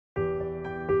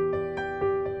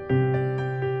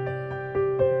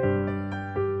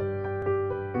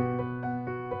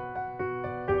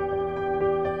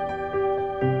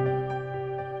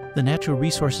The natural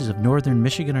resources of northern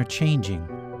Michigan are changing.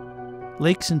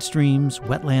 Lakes and streams,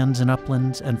 wetlands and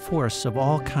uplands, and forests of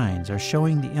all kinds are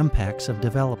showing the impacts of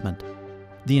development,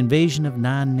 the invasion of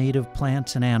non-native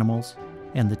plants and animals,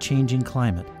 and the changing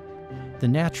climate. The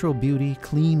natural beauty,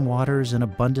 clean waters, and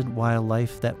abundant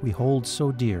wildlife that we hold so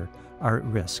dear are at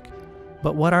risk.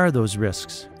 But what are those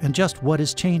risks, and just what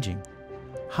is changing?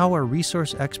 How are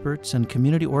resource experts and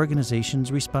community organizations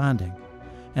responding?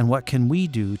 And what can we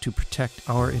do to protect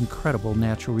our incredible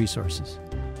natural resources?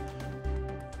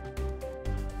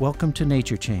 Welcome to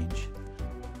Nature Change.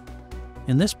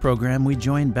 In this program, we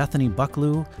join Bethany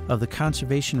Bucklew of the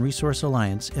Conservation Resource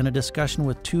Alliance in a discussion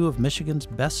with two of Michigan's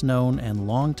best-known and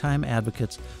longtime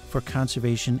advocates for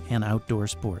conservation and outdoor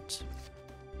sports.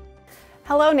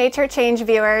 Hello, Nature Change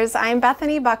viewers. I'm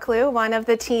Bethany Bucklew, one of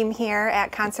the team here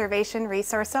at Conservation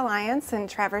Resource Alliance in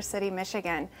Traverse City,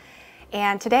 Michigan.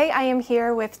 And today I am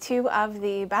here with two of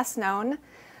the best-known,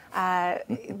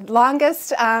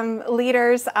 longest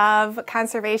leaders of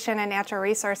conservation and natural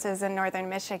resources in northern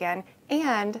Michigan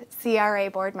and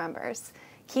CRA board members,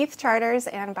 Keith Charters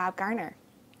and Bob Garner.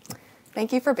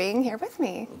 Thank you for being here with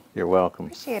me. You're welcome.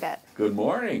 Appreciate it. Good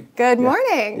morning. Good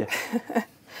morning. Yeah.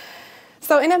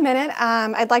 So in a minute,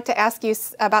 I'd like to ask you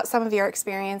about some of your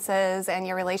experiences and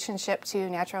your relationship to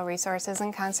natural resources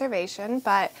and conservation,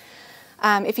 but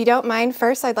if you don't mind,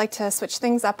 first I'd like to switch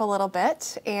things up a little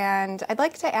bit, and I'd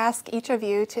like to ask each of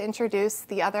you to introduce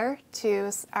the other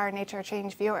to our Nature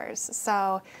Change viewers.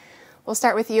 So we'll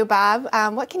start with you, Bob.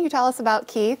 What can you tell us about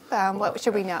Keith? What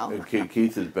should we know?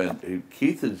 Keith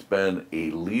has been a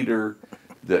leader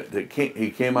that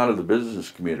came out of the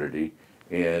business community,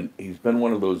 and he's been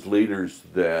one of those leaders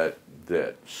that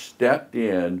stepped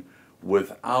in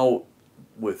without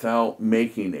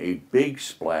making a big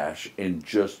splash and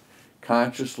just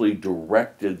consciously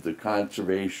directed the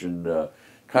conservation,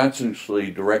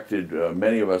 consciously directed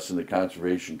many of us in the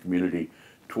conservation community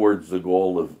towards the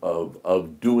goal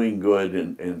of doing good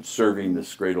and serving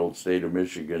this great old state of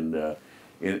Michigan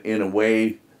in a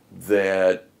way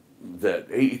that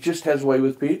it just has a way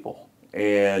with people.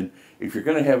 And if you're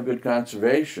going to have good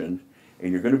conservation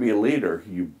and you're going to be a leader,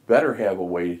 you better have a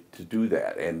way to do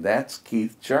that. And that's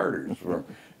Keith Charters from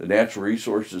the Natural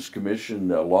Resources Commission,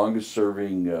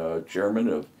 longest-serving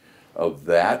chairman of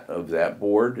that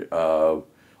board.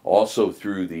 Also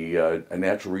through the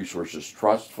Natural Resources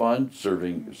Trust Fund,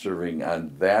 serving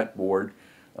on that board.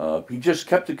 He just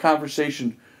kept the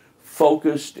conversation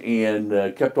focused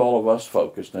and kept all of us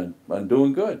focused on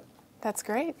doing good. That's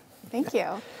great. Thank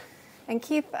you. And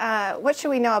Keith, what should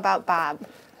we know about Bob?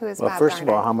 Who is Bob Garner? Well, first of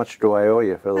all, how much do I owe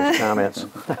you for those comments?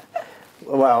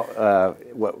 Well,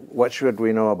 what should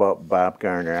we know about Bob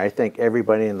Garner? I think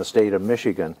everybody in the state of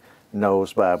Michigan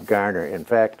knows Bob Garner. In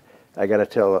fact, I got to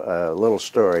tell a little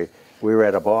story. We were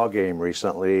at a ball game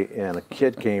recently, and a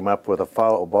kid came up with a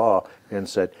foul ball and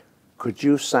said, "Could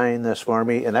you sign this for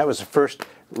me?" And that was the first.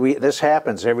 This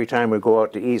happens every time we go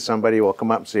out to eat. Somebody will come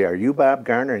up and say, "Are you Bob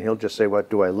Garner?" And he'll just say, "What,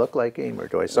 do I look like him or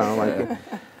do I sound like him?"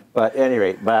 But at any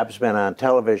rate, Bob's been on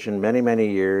television many, many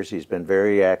years. He's been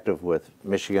very active with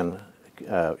Michigan,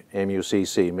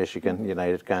 MUCC, Michigan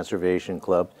United Conservation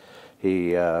Club.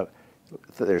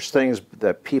 There's things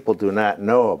that people do not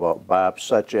know about Bob,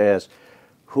 such as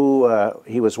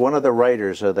he was one of the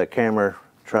writers of the Kammer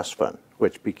Trust Fund,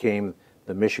 which became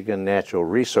the Michigan Natural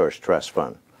Resource Trust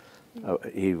Fund.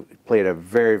 He played a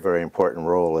very, very important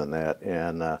role in that,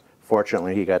 and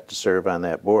fortunately he got to serve on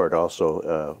that board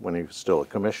also when he was still a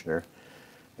commissioner.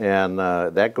 And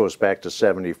that goes back to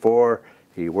 '74.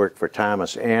 He worked for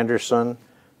Thomas Anderson,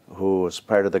 who was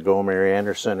part of the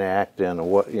Gomer-Anderson Act and the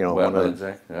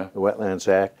Wetlands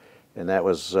Act, and that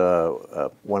was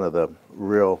one of the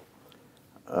real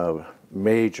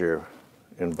major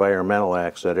environmental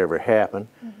acts that ever happened.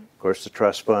 Of course, the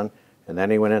trust fund. And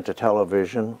then he went into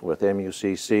television with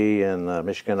MUCC and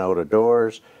Michigan Out of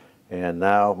Doors, and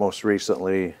now most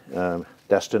recently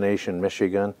Destination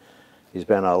Michigan. He's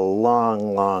been a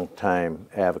long, long time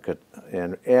advocate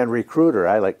and recruiter,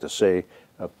 I like to say,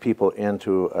 of people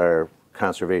into our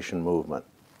conservation movement.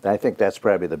 I think that's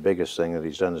probably the biggest thing that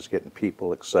he's done, is getting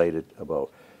people excited about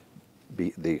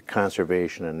the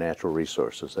conservation and natural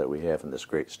resources that we have in this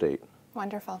great state.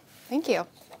 Wonderful. Thank you.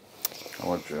 How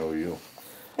much owe you?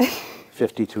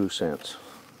 52 cents.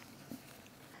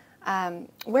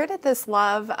 Where did this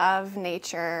love of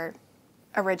nature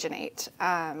originate?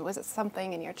 Was it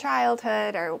something in your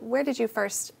childhood, or where did you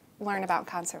first learn about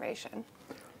conservation?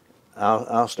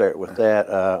 I'll start with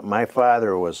that. My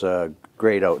father was a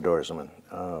great outdoorsman.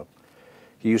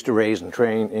 He used to raise and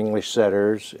train English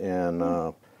setters,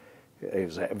 and he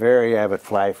was a very avid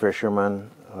fly fisherman.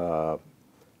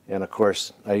 And of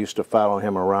course, I used to follow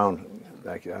him around.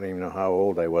 I don't even know how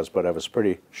old I was, but I was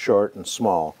pretty short and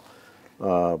small.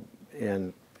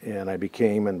 And I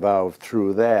became involved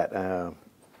through that.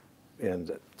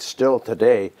 And still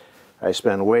today, I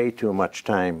spend way too much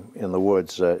time in the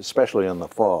woods, especially in the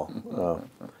fall.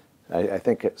 I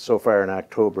think so far in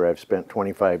October, I've spent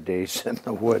 25 days in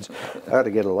the woods. I ought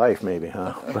to get a life, maybe,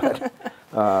 huh?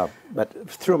 But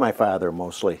through my father,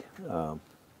 mostly.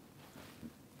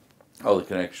 Oh, the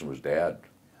connection was Dad.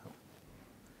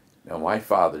 Now, my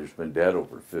father's been dead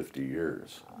over 50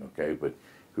 years, okay, but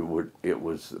it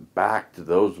was back to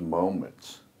those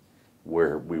moments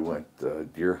where we went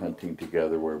deer hunting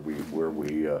together, where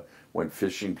we went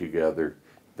fishing together.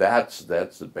 That's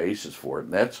the basis for it,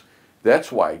 and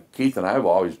that's why Keith and I have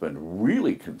always been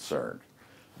really concerned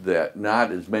that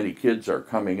not as many kids are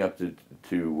coming up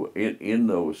to in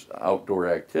those outdoor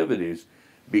activities,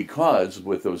 because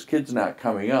with those kids not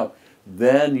coming up,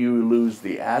 then you lose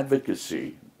the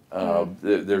advocacy.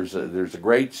 There's a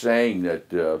great saying that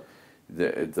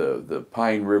the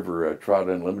Pine River Trout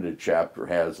Unlimited chapter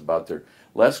has about they're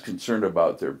less concerned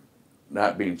about there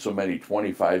not being so many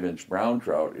 25-inch brown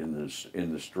trout in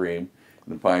the stream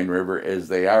in the Pine River as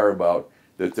they are about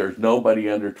that there's nobody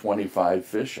under 25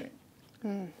 fishing.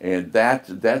 And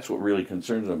that's what really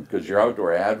concerns them, because your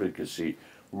outdoor advocacy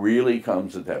really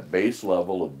comes at that base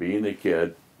level of being a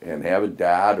kid and having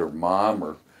dad or mom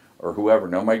or whoever.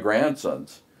 Now my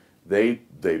grandsons, they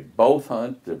both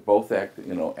hunt, they're both active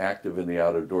in the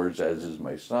outdoors, as is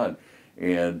my son,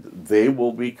 and they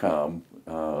will become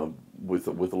with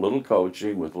a little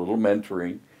coaching, with a little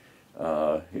mentoring,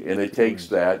 and it takes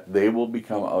that, they will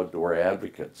become outdoor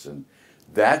advocates. And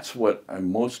that's what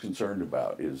I'm most concerned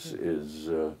about is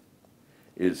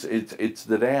it's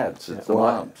the dads, it's the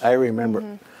moms. I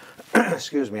remember,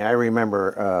 excuse me, I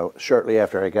remember shortly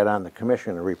after I got on the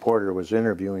commission, a reporter was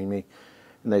interviewing me,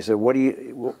 and they said,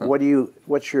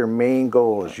 what's your main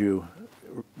goal as you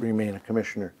remain a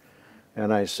commissioner?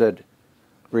 And I said,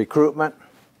 recruitment,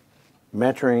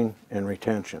 mentoring, and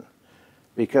retention.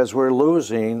 Because we're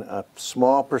losing a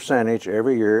small percentage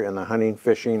every year in the hunting,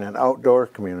 fishing, and outdoor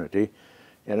community,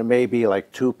 and it may be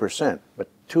like 2%, but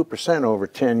 2% over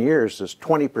 10 years is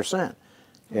 20%.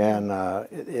 And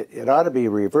it ought to be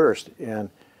reversed. And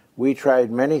we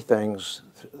tried many things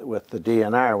with the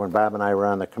DNR when Bob and I were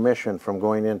on the commission, from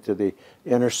going into the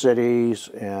inner cities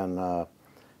and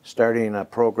starting a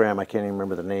program, I can't even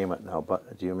remember the name of it now,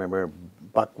 but do you remember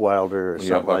Buckwilder or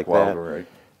something like that? Right.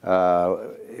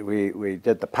 We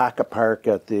did the Pocket Park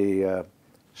at the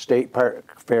State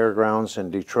Park Fairgrounds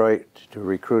in Detroit to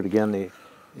recruit again the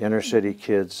inner city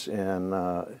kids, and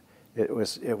it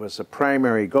was a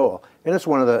primary goal, and it's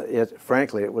one of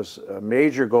frankly, it was a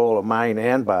major goal of mine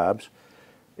and Bob's,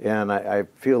 and I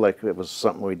feel like it was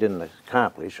something we didn't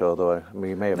accomplish, although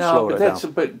we may have slowed it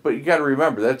down. But you got to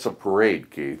remember, that's a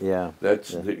parade, Keith. Yeah.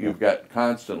 You've got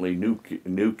constantly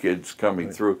new kids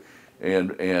coming through,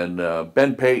 and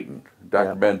Ben Payton,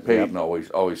 Dr. Ben Payton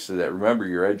always said that. Remember,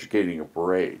 you're educating a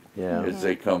parade as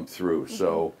they come through.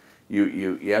 So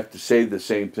you have to say the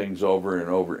same things over and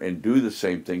over and do the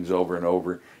same things over and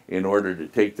over in order to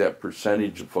take that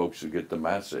percentage of folks who get the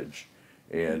message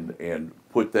and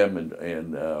put them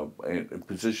in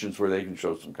positions where they can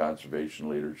show some conservation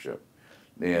leadership.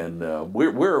 And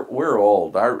we're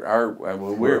old.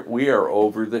 We are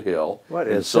over the hill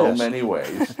in so many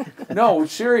ways. No,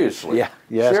 seriously. Yeah.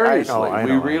 Yes, seriously, I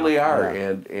know, we really are.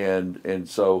 Yeah. And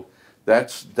so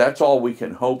that's all we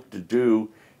can hope to do,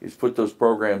 is put those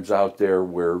programs out there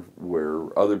where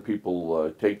other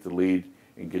people take the lead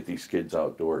and get these kids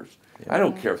outdoors. I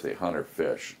don't care if they hunt or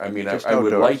fish. I mean, I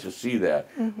would like to see that,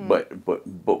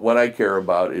 but what I care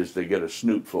about is they get a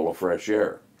snoot full of fresh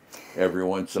air every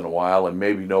once in a while, and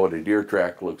maybe know what a deer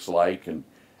track looks like. And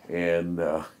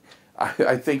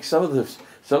I think some of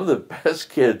the best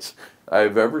kids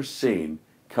I've ever seen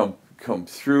come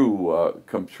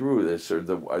through this are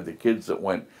the kids that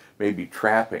went maybe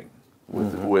trapping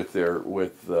with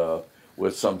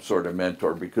some sort of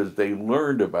mentor, because they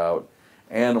learned about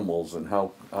animals and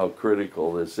how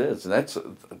critical this is. And that's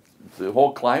the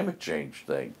whole climate change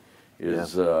thing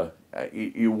is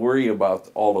you worry about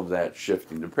all of that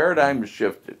shifting. The paradigm has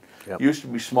shifted. It used to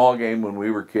be small game when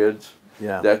we were kids.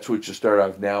 That's what you start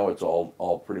off. Now it's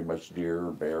all pretty much deer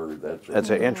or bear. That's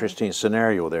an interesting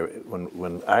scenario there.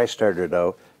 When I started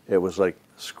out, it was like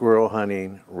squirrel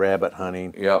hunting, rabbit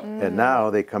hunting. And now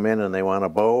they come in and they want a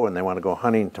bow and they want to go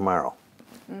hunting tomorrow.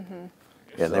 And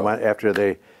they want,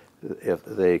 after if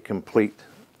they complete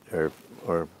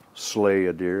or slay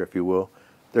a deer, if you will,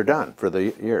 they're done for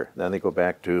the year. Then they go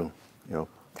back to,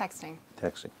 texting.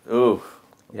 Oh,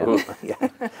 Yeah.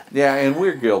 Yeah, and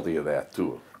we're guilty of that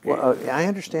too. Well, I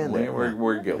understand that.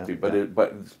 We're guilty, Yeah.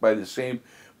 but it's by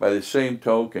the same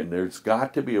token, there's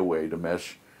got to be a way to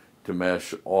mesh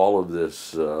all of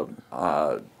this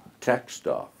tech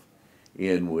stuff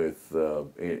in with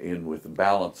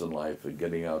balance in life and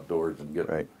getting outdoors and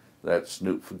getting Right. that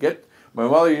snoop. My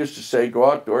mother used to say,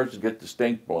 "Go outdoors and get the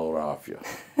stink blown off you,"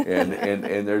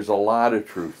 and there's a lot of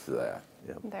truth to that.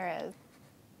 There is.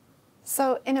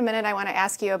 So in a minute, I want to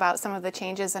ask you about some of the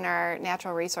changes in our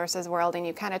natural resources world, and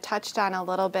you kind of touched on a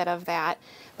little bit of that.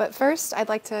 But first, I'd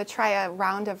like to try a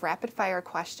round of rapid fire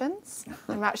questions.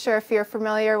 I'm not sure if you're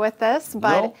familiar with this,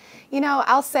 but No. you know,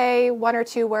 I'll say 1 or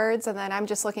 2 words, and then I'm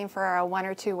just looking for a 1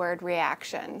 or 2 word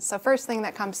reaction. So first thing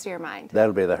that comes to your mind.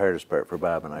 That'll be the hardest part for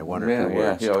Bob and I, 1 or 2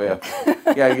 words.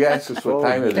 Yeah, you ask us what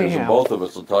time it is, and damn. both of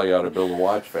us will tell you how to build a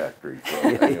watch factory. So,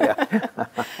 anyway.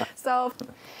 So,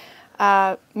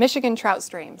 Michigan trout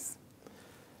streams.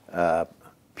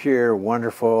 Pure,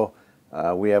 wonderful.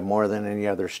 We have more than any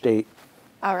other state.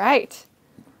 All right.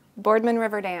 Boardman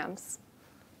River dams.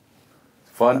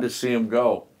 Fun to see them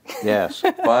go. Yes.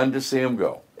 Fun to see them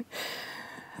go.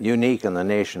 Unique in the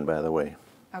nation, by the way.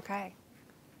 Okay.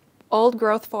 Old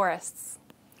growth forests.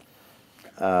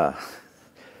 Well,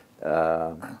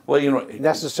 you know,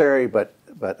 Necessary, but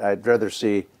I'd rather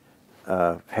see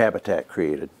habitat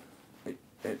created.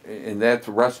 and that's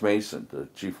Russ Mason, the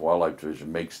chief of wildlife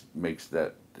division, makes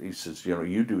that. He says, you know,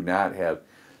 you do not have.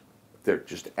 They're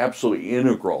just absolutely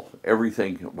integral.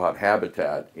 Everything about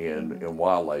habitat and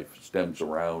wildlife stems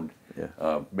around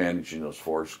managing those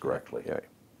forests correctly. Yeah.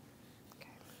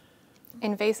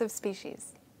 Invasive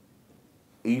species.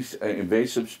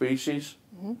 Invasive species,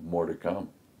 more to come.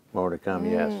 More to come,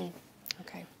 yes.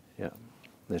 Okay. Yeah.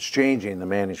 It's changing the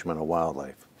management of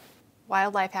wildlife.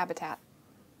 Wildlife habitat.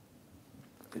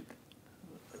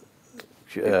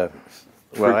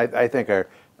 Well, I think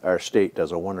our state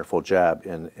does a wonderful job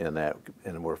in that,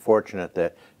 and we're fortunate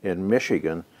that in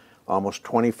Michigan, almost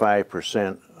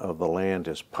 25% of the land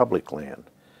is public land.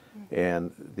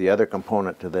 And the other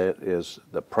component to that is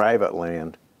the private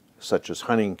land, such as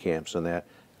hunting camps and that,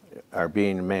 are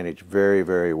being managed very,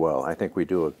 very well. I think we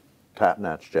do a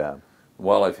top-notch job.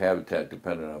 Wildlife habitat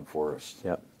dependent on forests.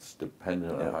 Yep. It's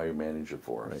dependent on how you manage a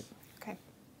forest. Okay.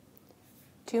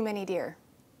 Too many deer.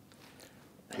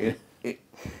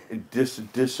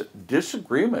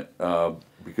 Disagreement,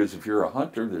 because if you're a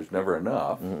hunter, there's never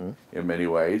enough in many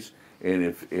ways. And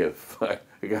if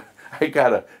I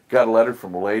got a letter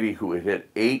from a lady who had hit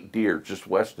 8 deer just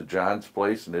west of John's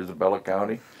place in Isabella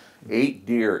County, 8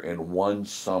 deer in one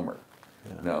summer.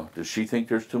 Now, does she think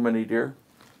there's too many deer?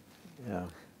 Yeah.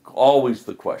 Always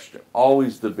the question,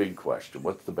 always the big question.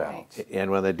 What's the balance?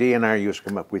 And when the DNR used to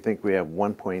come up, we think we have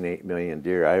 1.8 million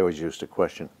deer. I always used to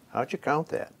question, how'd you count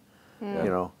that? You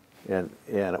know, and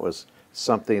it was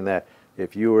something that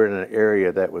if you were in an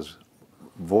area that was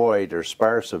void or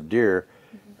sparse of deer,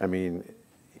 I mean,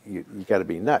 you got to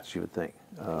be nuts, you would think.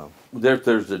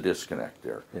 There's a disconnect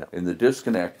there, Yeah. and the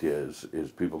disconnect is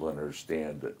people don't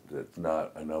understand that that's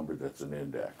not a number, that's an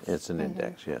index. It's an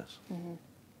index, yes.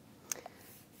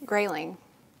 Grayling.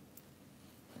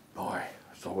 Boy,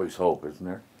 there's always hope, isn't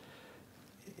there?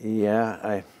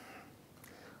 Yeah,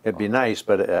 it'd be nice,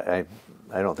 but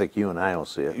I don't think you and I will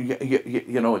see it.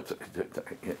 You know,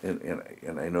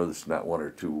 and I know this is not 1 or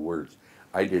 2 words.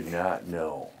 I did not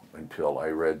know until I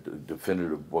read the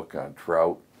definitive book on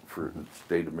trout for the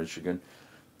state of Michigan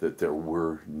that there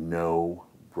were no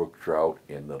brook trout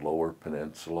in the lower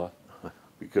peninsula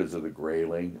because of the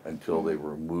grayling until they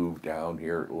were moved down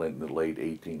here in the late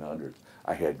 1800s.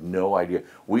 I had no idea.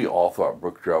 We all thought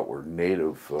brook trout were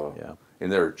native,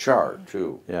 and they're char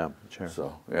too. Yeah, sure.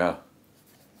 So, yeah.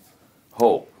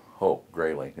 Hope,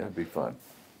 grayling. That'd be fun.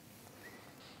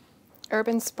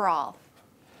 Urban sprawl.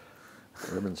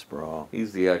 Urban sprawl.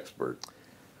 He's the expert.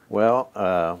 Well,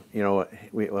 you know,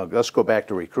 let's go back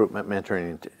to recruitment,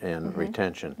 mentoring, and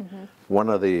retention. One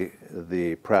of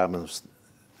the problems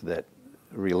that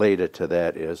related to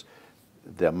that is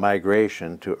the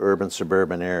migration to urban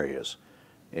suburban areas.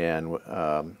 And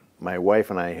my wife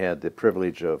and I had the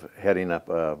privilege of heading up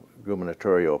a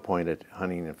gubernatorial appointed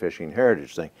hunting and fishing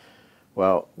heritage thing.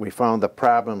 Well, we found the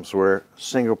problems were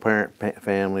single parent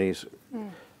families,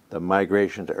 the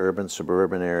migration to urban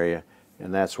suburban area,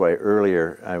 and that's why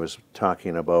earlier I was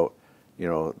talking about, you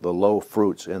know, the low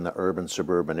fruits in the urban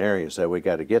suburban areas that we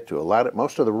got to get to.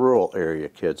 Most of the rural area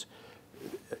kids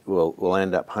will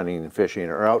end up hunting and fishing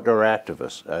or outdoor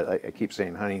activists. I keep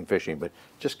saying hunting and fishing, but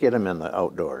just get them in the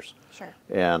outdoors. Sure.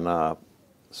 And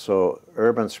so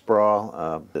urban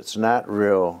sprawl, it's not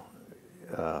real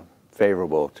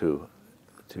favorable to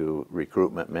to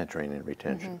recruitment, mentoring, and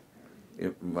retention.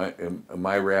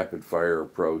 My rapid fire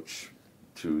approach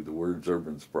to the words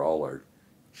urban sprawl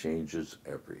changes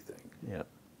everything. Yeah.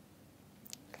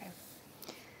 Okay.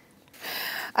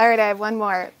 All right, I have one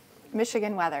more.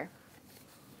 Michigan weather.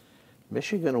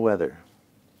 Michigan weather.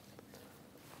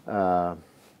 Well,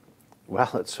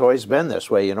 it's always been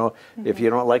this way, you know. If you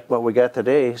don't like what we got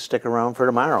today, stick around for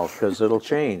tomorrow because it'll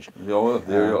change. The old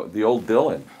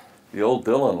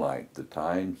Dylan line. The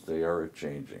times they are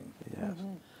changing. Yes,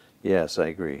 yes, I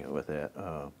agree with that.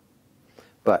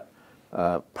 But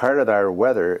part of our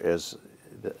weather is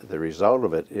the result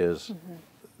of it is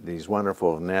these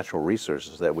wonderful natural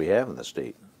resources that we have in the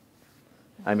state.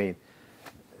 I mean,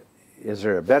 is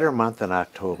there a better month than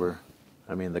October?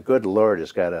 I mean, the good Lord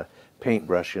has got a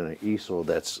paintbrush and an easel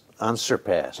that's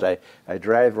unsurpassed. I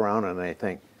drive around and I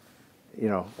think, you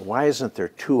know, why isn't there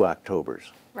 2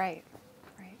 Octobers? Right,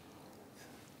 right.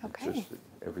 Okay. Just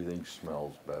everything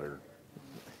smells better.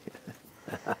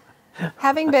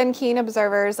 Having been keen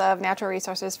observers of natural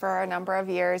resources for a number of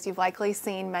years, you've likely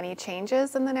seen many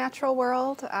changes in the natural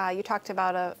world. You talked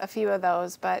about a few of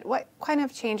those, but what kind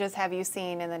of changes have you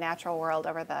seen in the natural world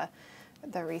over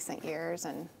the recent years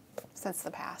and since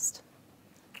the past?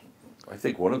 I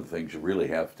think one of the things you really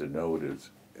have to note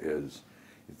is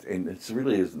and it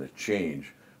really isn't a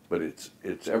change, but it's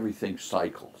everything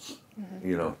cycles.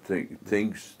 You know,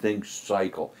 things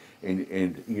cycle,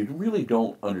 and you really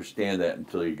don't understand that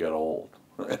until you get old,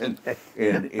 and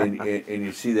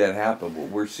you see that happen. But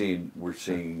we're seeing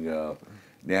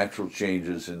natural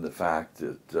changes in the fact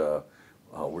that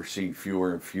we're seeing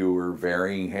fewer and fewer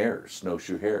varying hares,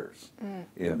 snowshoe hares,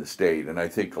 in the state, and I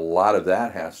think a lot of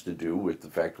that has to do with the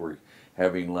fact we're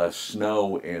having less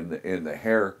snow, and the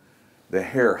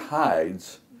hare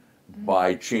hides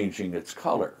by changing its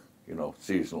color, you know,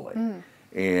 seasonally.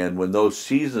 And when those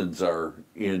seasons are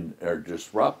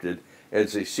disrupted,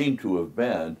 as they seem to have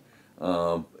been,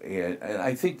 and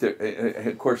I think that,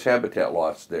 of course, habitat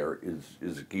loss there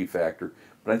is a key factor.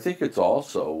 But I think it's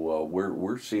also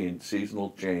we're seeing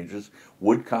seasonal changes.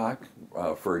 Woodcock,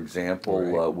 for example,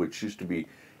 Right. Which used to be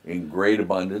in great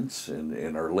abundance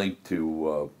and are linked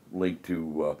to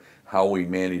how we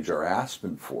manage our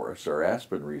aspen forest, our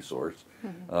aspen resource.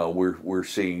 We're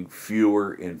seeing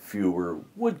fewer and fewer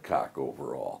woodcock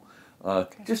overall.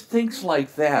 Just things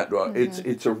like that.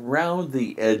 It's around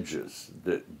the edges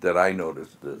that I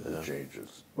noticed the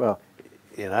changes. Well,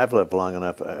 and I've lived long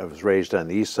enough. I was raised on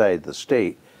the east side of the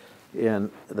state, and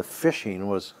the fishing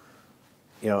was,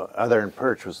 you know, other than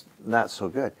perch, was not so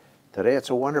good. Today it's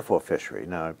a wonderful fishery.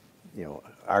 Now, you know,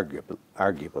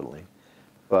 arguably,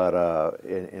 but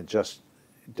in just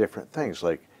different things.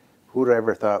 Like, who'd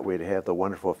ever thought we'd have the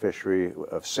wonderful fishery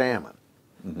of salmon?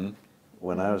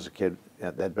 When I was a kid,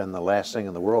 that'd been the last thing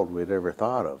in the world we'd ever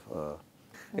thought of.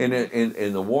 And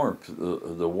the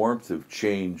warmth of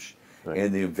change. Right.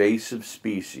 And the invasive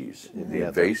species,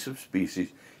 Yeah.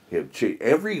 have changed.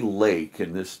 Every lake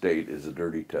in this state is a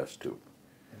dirty test tube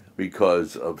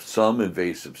because of some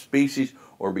invasive species,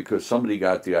 or because somebody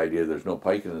got the idea there's no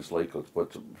pike in this lake, let's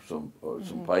put some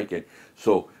pike in.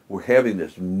 So we're having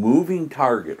this moving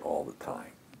target all the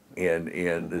time,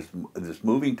 and this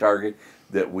moving target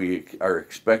that we are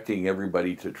expecting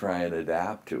everybody to try and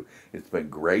adapt to. It's been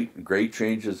great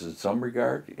changes in some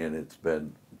regard, and it's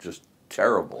been just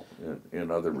terrible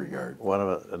in other regards.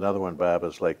 Another one, Bob,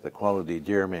 is like the quality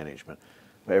deer management.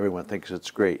 Everyone thinks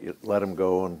it's great. You let them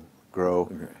go and grow,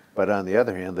 but on the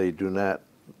other hand, they do not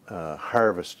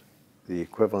harvest the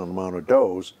equivalent amount of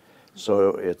does,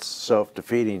 so it's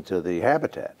self-defeating to the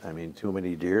habitat. I mean, too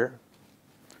many deer,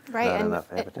 Right, not and enough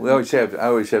habitat. I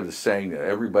always have the saying that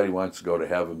everybody wants to go to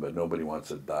heaven, but nobody wants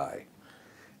to die,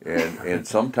 and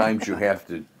sometimes you have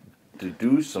to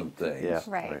do some things Yeah,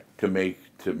 Right. to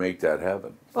make that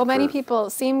heaven. Well, many occur. people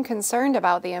seem concerned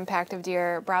about the impact of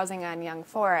deer browsing on young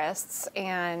forests,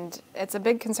 and it's a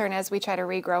big concern as we try to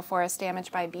regrow forests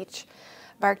damaged by beech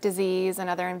bark disease and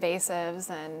other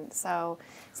invasives. And so,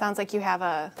 it sounds like you have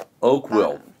a Oak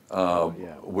wilt.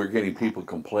 yeah. We're getting people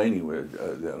complaining with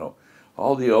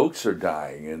all the oaks are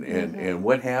dying, and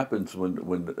what happens when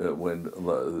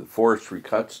the forestry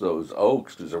cuts those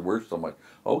oaks because they're worth so much?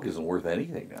 Oak isn't worth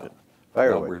anything now.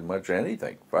 Firewood. Not worth much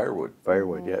anything. Firewood.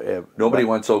 Firewood, yeah. Nobody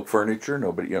wants oak furniture.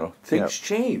 Nobody, things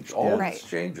Yeah. change. All of right, this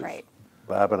changes. right.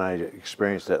 Bob and I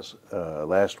experienced that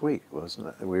last week, wasn't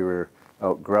it? We were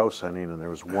out grouse hunting, and there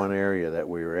was one area that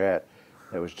we were at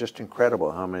that was just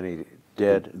incredible how many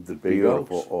dead, The big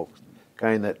beautiful oaks.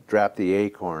 kind that drop the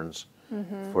acorns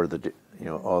for the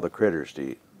all the critters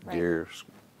to eat, Right. deer,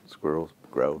 squirrels,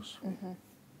 grouse.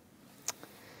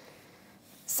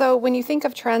 So when you think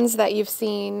of trends that you've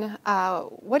seen,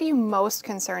 what are you most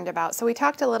concerned about? So we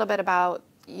talked a little bit about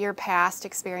your past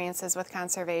experiences with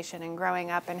conservation and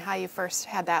growing up and how you first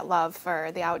had that love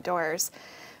for the outdoors.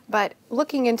 But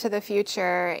looking into the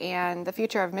future and the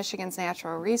future of Michigan's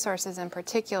natural resources in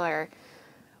particular,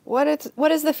 what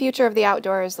does the future of the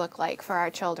outdoors look like for our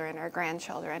children or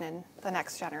grandchildren and the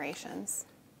next generations?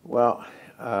 Well,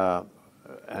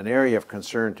 an area of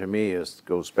concern to me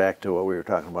goes back to what we were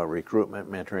talking about: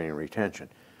 recruitment, mentoring, and retention.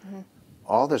 Mm-hmm.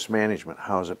 All this management,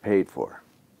 how is it paid for?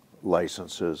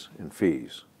 Licenses and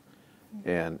fees. Mm-hmm.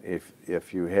 And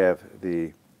if you have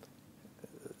the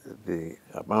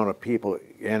amount of people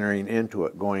entering into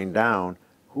it going down,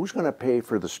 who's going to pay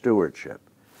for the stewardship?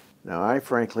 Now, I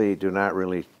frankly do not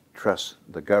really trust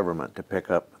the government to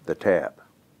pick up the tab.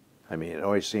 I mean, it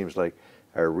always seems like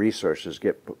our resources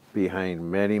get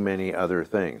behind many, many other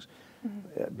things.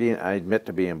 Mm-hmm. I admit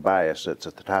to being biased. It's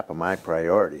at the top of my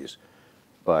priorities.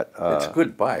 But it's a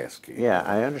good bias, Keith. Yeah,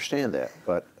 I understand that.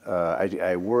 But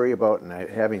I worry about, and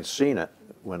having seen it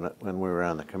when we were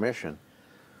on the commission,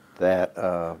 that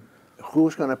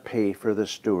who's going to pay for the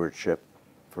stewardship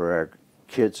for our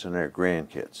kids and our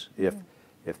grandkids?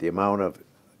 If the amount of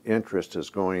interest is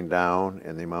going down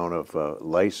and the amount of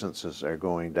licenses are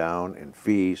going down and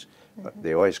fees,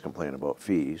 they always complain about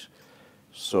fees.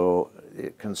 So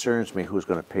it concerns me who's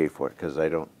going to pay for it, because I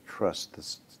don't trust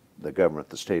the government,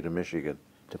 the state of Michigan,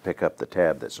 to pick up the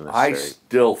tab that's necessary. I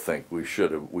still think we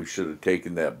should have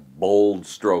taken that bold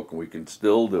stroke, and we can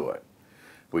still do it.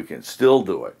 We can still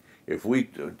do it. If we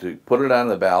to put it on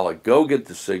the ballot, go get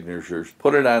the signatures,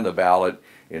 put it on the ballot,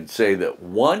 and say that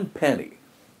one penny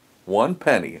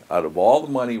out of all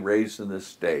the money raised in this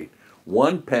state,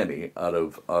 1 penny out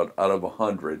of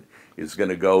 100 is going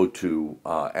to go to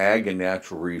ag and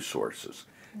natural resources,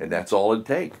 and that's all it'd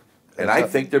take. And I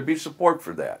think there'd be support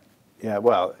for that. Yeah,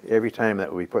 well, every time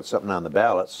that we put something on the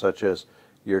ballot, such as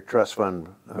your trust fund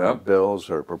bills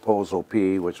or Proposal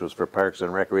P, which was for Parks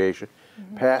and Recreation,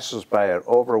 passes by an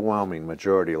overwhelming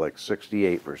majority, like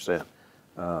 68%.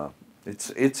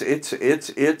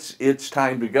 It's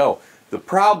time to go. The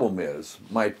problem is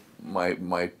my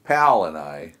pal and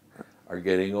I are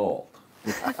getting old.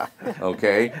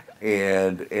 Okay,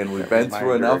 and we've been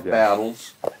through enough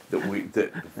battles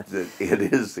that it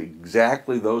is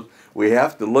exactly those. We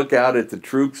have to look out at the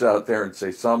troops out there and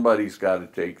say somebody's got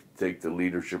to take the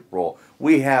leadership role.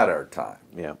 We had our time.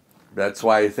 Yeah. That's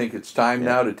why I think it's time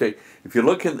now to take. If you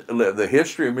look in the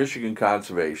history of Michigan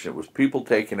conservation, it was people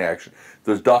taking action.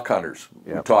 Those duck hunters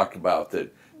we talked about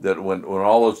that when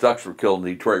all those ducks were killed in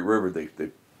the Detroit River,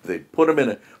 they put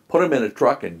them in a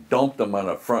truck and dumped them on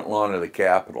the front lawn of the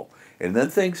Capitol, and then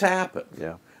things happened.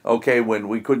 Yeah. Okay, when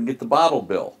we couldn't get the bottle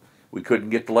bill, we couldn't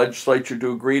get the legislature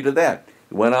to agree to that.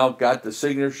 We went out, got the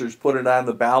signatures, put it on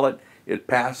the ballot. It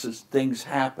passes. Things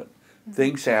happen.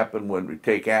 Things happen when we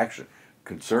take action.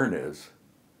 Concern is,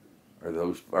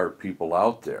 are people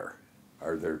out there?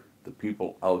 Are there the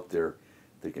people out there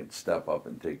that can step up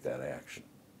and take that action?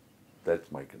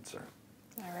 That's my concern.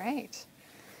 All right.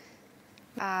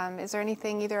 Is there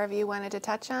anything either of you wanted to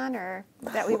touch on or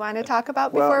that we want to talk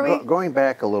about before we? Going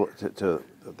back a little to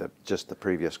just the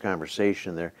previous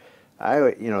conversation there,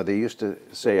 they used to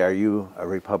say, "Are you a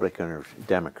Republican or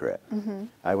Democrat?" Mm-hmm.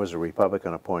 I was a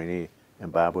Republican appointee,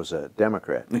 and Bob was a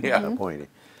Democrat appointee.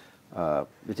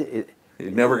 It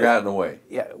never got in the way.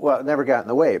 Yeah, well, it never got in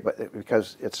the way, but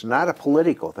because it's not a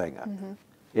political thing.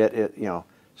 Mm-hmm.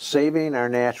 Saving our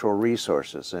natural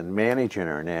resources and managing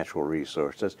our natural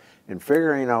resources and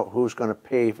figuring out who's going to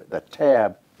pay the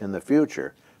tab in the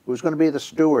future, who's going to be the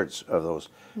stewards of those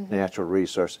natural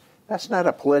resources. That's not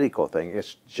a political thing.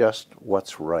 It's just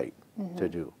what's right to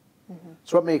do. Mm-hmm.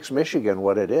 It's what makes Michigan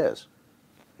what it is.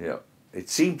 Yeah. It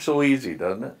seems so easy,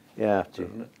 doesn't it? Yeah.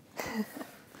 Doesn't it?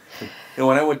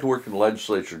 When I went to work in the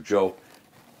legislature, Joe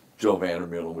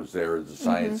Vandermeulen was there as a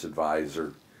science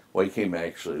advisor. Well, he came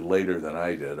actually later than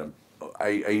I did. I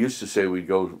used to say we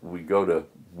go to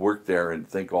work there and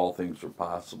think all things are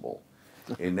possible,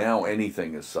 and now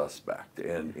anything is suspect.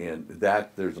 And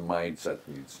that there's a mindset that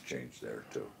needs to change there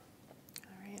too.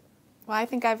 All right. Well, I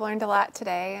think I've learned a lot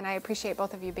today, and I appreciate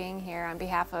both of you being here on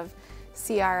behalf of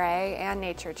CRA and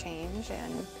Nature Change.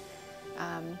 And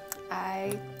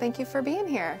I thank you for being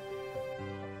here.